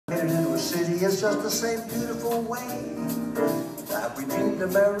city is just the same beautiful way that we dreamed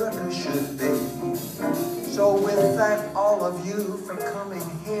America should be. So we thank all of you for coming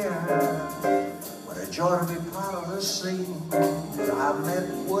here. What a joy to be part of this scene. I met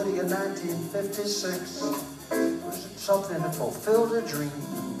Woody in 1956. It was something that fulfilled a dream.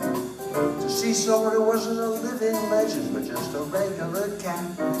 To see someone who wasn't a living legend, but just a regular cat.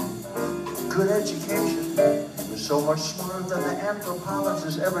 Good education. He was so much smarter than the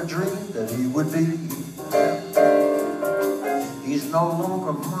anthropologist ever dreamed that he would be. He's no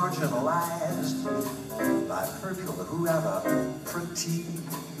longer marginalized by people who have a pretty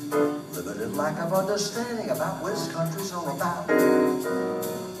limited lack of understanding about what this country's all about.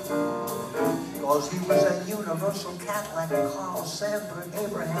 Because he was a universal cat like Carl Sandburg,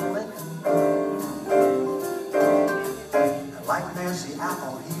 Abraham Lincoln. And like Nancy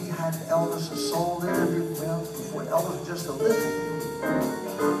Apple, he had Elvis' soul interview before Elvis was just a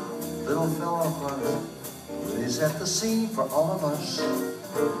little fellow was. He set the scene for all of us.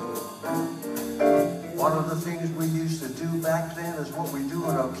 One of the things we used to do back then is what we do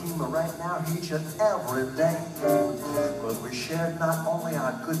in Okima right now each and every day. Because we shared not only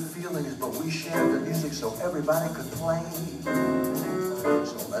our good feelings, but we shared the music so everybody could play.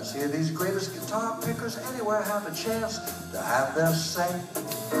 So let's hear these greatest guitar pickers anywhere have a chance to have their say.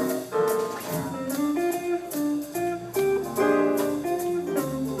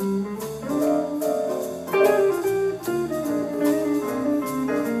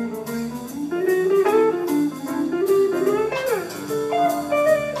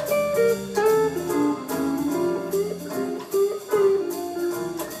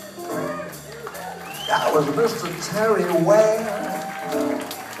 That was Mr. Terry Ware.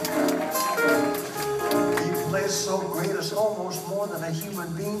 He plays so great it's almost more than a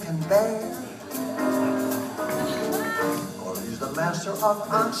human being can bear. Or he's the master of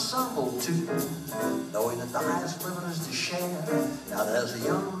ensemble too, knowing that the highest limit is to share. Now there's a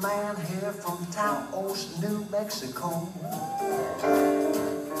young man here from Taos, New Mexico.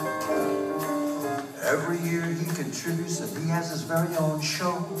 Every year he contributes and he has his very own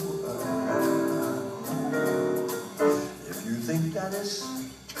show. If you think that is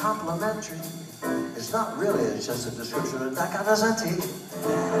complimentary, it's not really, it's just a description of Dakadazati.